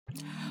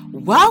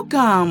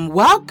Welcome.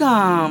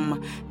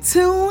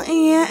 Tune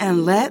in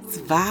and let's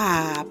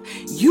vibe.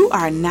 You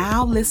are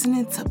now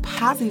listening to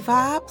Posy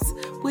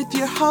Vibes with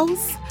your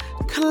host,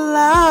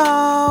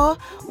 Chloe.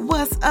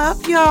 What's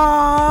up,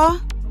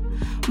 y'all?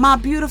 My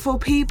beautiful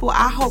people,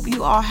 I hope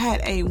you all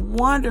had a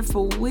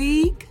wonderful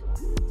week.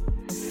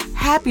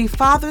 Happy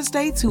Father's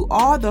Day to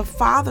all the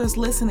fathers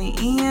listening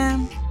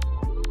in.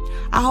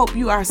 I hope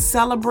you are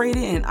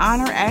celebrated and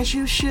honored as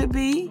you should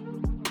be.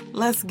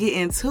 Let's get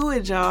into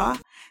it, y'all.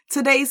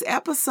 Today's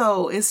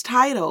episode is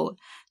titled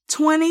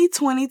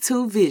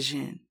 2022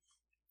 Vision.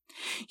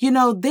 You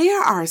know,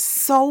 there are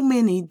so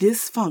many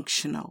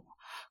dysfunctional,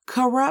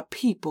 corrupt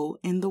people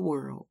in the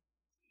world.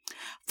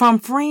 From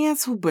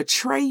friends who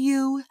betray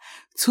you,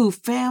 to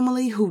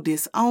family who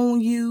disown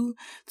you,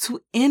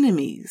 to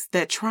enemies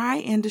that try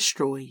and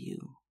destroy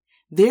you.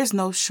 There's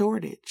no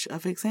shortage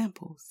of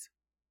examples.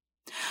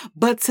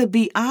 But to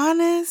be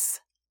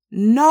honest,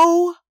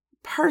 no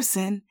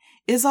person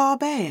is all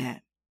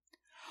bad.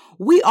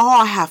 We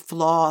all have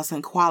flaws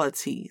and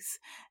qualities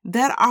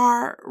that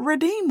are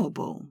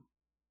redeemable.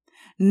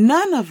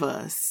 None of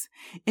us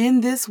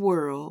in this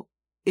world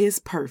is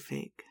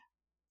perfect.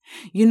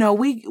 You know,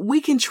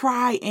 we can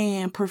try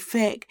and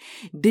perfect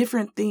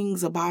different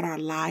things about our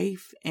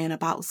life and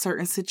about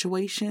certain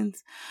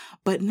situations,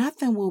 but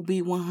nothing will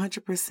be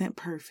 100%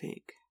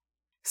 perfect.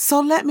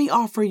 So let me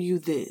offer you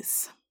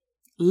this.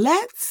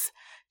 Let's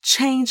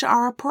change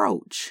our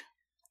approach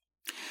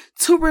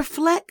to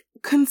reflect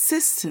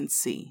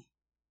consistency.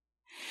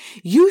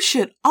 You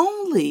should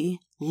only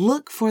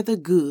look for the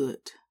good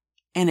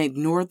and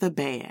ignore the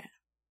bad.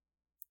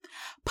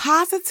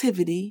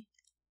 Positivity,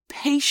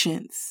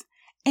 patience,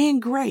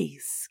 and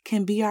grace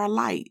can be our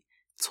light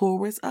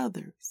towards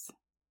others.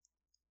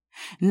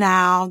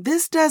 Now,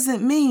 this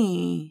doesn't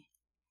mean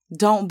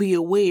don't be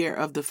aware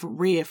of the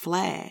red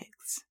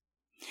flags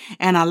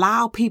and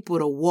allow people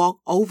to walk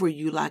over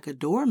you like a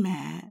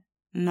doormat.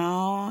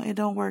 No, it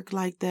don't work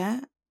like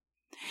that.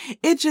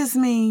 It just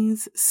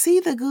means see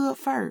the good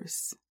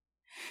first.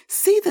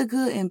 See the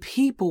good in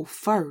people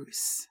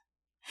first.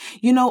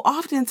 You know,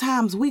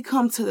 oftentimes we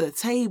come to the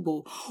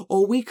table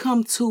or we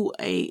come to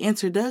an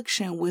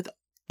introduction with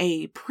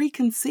a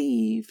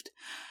preconceived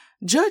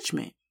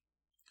judgment.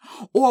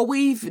 Or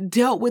we've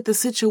dealt with a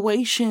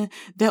situation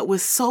that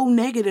was so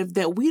negative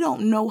that we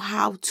don't know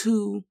how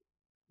to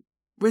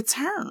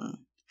return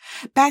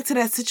back to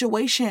that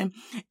situation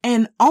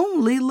and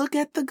only look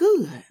at the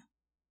good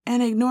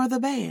and ignore the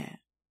bad.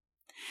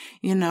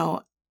 You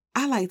know,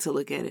 I like to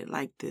look at it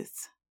like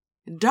this.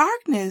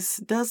 Darkness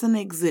doesn't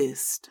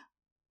exist.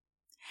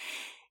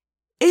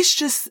 It's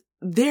just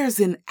there's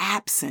an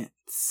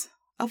absence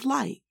of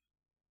light.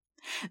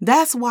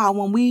 That's why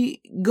when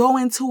we go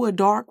into a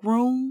dark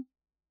room,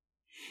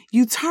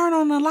 you turn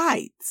on the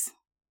lights.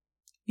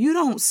 You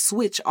don't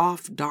switch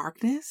off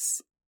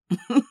darkness.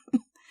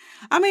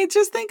 I mean,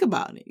 just think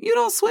about it. You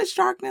don't switch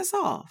darkness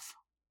off.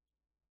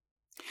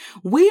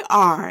 We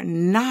are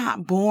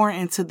not born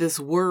into this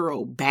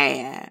world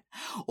bad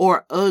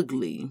or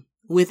ugly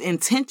with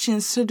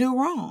intentions to do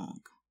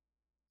wrong.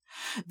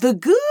 The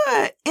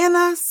good in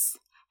us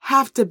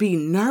have to be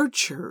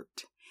nurtured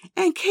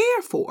and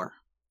cared for.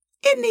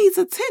 It needs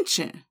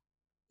attention.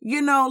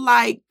 You know,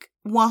 like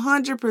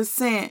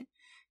 100%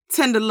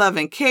 tender love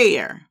and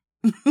care.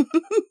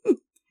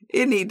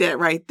 It need that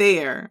right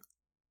there.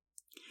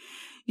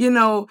 You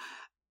know,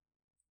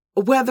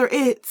 whether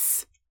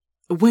it's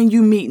when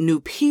you meet new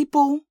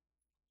people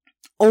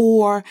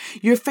or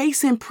you're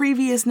facing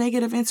previous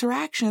negative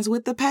interactions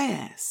with the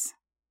past.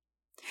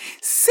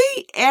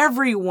 See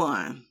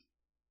everyone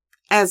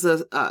as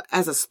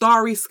a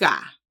starry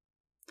sky.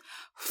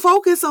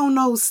 Focus on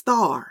those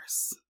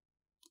stars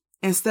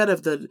instead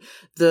of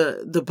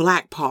the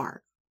black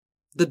part,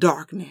 the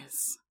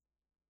darkness.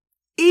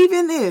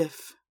 Even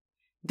if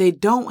they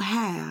don't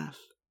have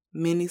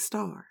many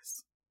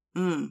stars.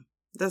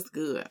 That's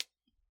good.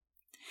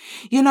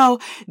 You know,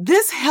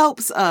 this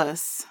helps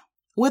us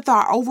with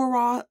our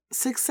overall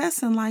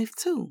success in life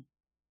too.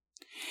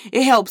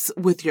 It helps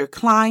with your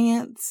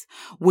clients,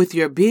 with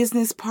your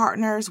business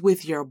partners,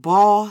 with your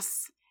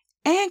boss,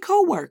 and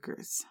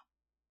coworkers.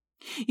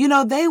 You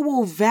know, they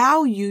will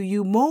value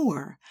you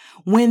more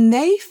when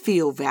they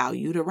feel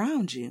valued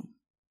around you.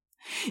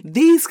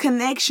 These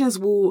connections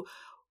will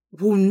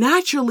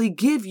naturally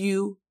give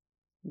you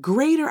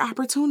greater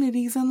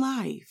opportunities in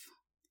life.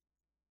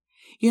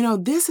 You know,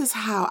 this is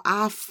how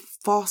I've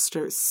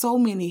fostered so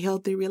many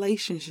healthy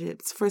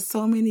relationships for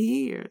so many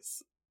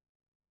years.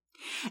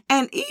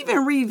 And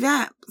even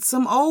revamp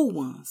some old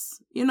ones.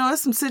 You know,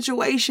 there's some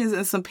situations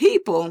and some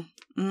people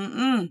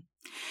that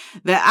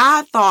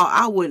I thought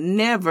I would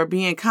never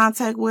be in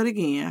contact with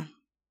again.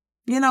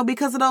 You know,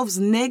 because of those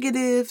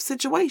negative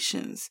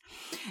situations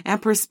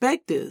and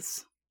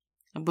perspectives.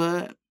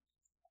 But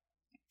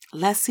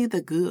let's see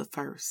the good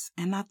first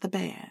and not the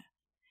bad.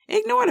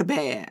 Ignore the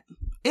bad.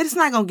 It's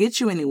not going to get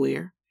you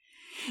anywhere.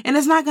 And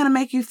it's not going to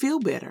make you feel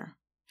better.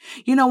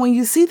 You know, when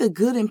you see the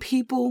good in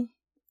people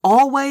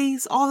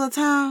always, all the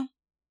time,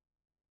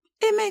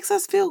 it makes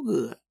us feel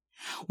good.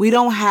 We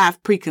don't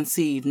have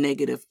preconceived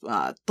negative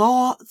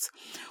thoughts.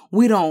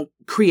 We don't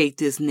create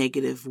this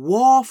negative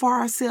wall for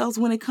ourselves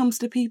when it comes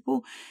to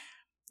people.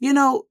 You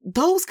know,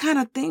 those kind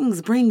of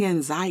things bring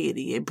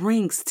anxiety. It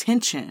brings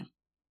tension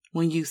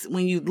when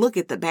you look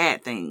at the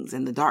bad things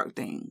and the dark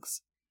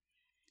things.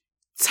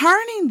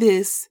 Turning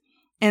this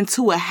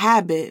into a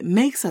habit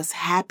makes us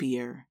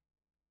happier.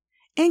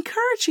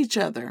 Encourage each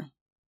other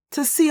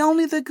to see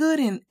only the good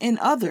in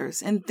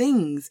others and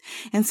things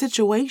and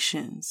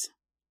situations.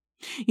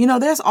 You know,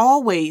 there's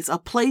always a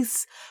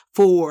place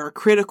for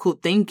critical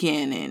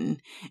thinking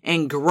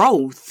and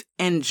growth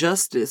and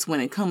justice when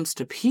it comes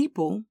to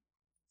people.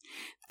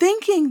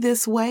 Thinking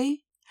this way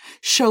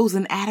shows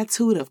an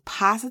attitude of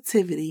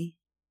positivity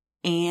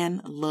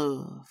and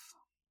love.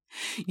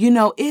 You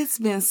know, it's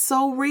been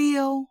so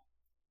real.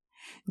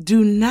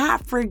 Do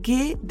not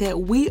forget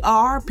that we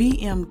are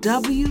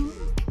BMW,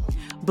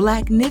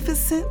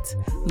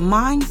 Blacknificent,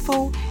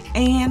 Mindful,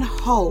 and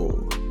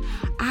Whole.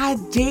 I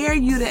dare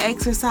you to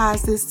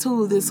exercise this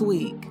tool this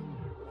week.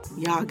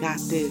 Y'all got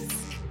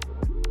this.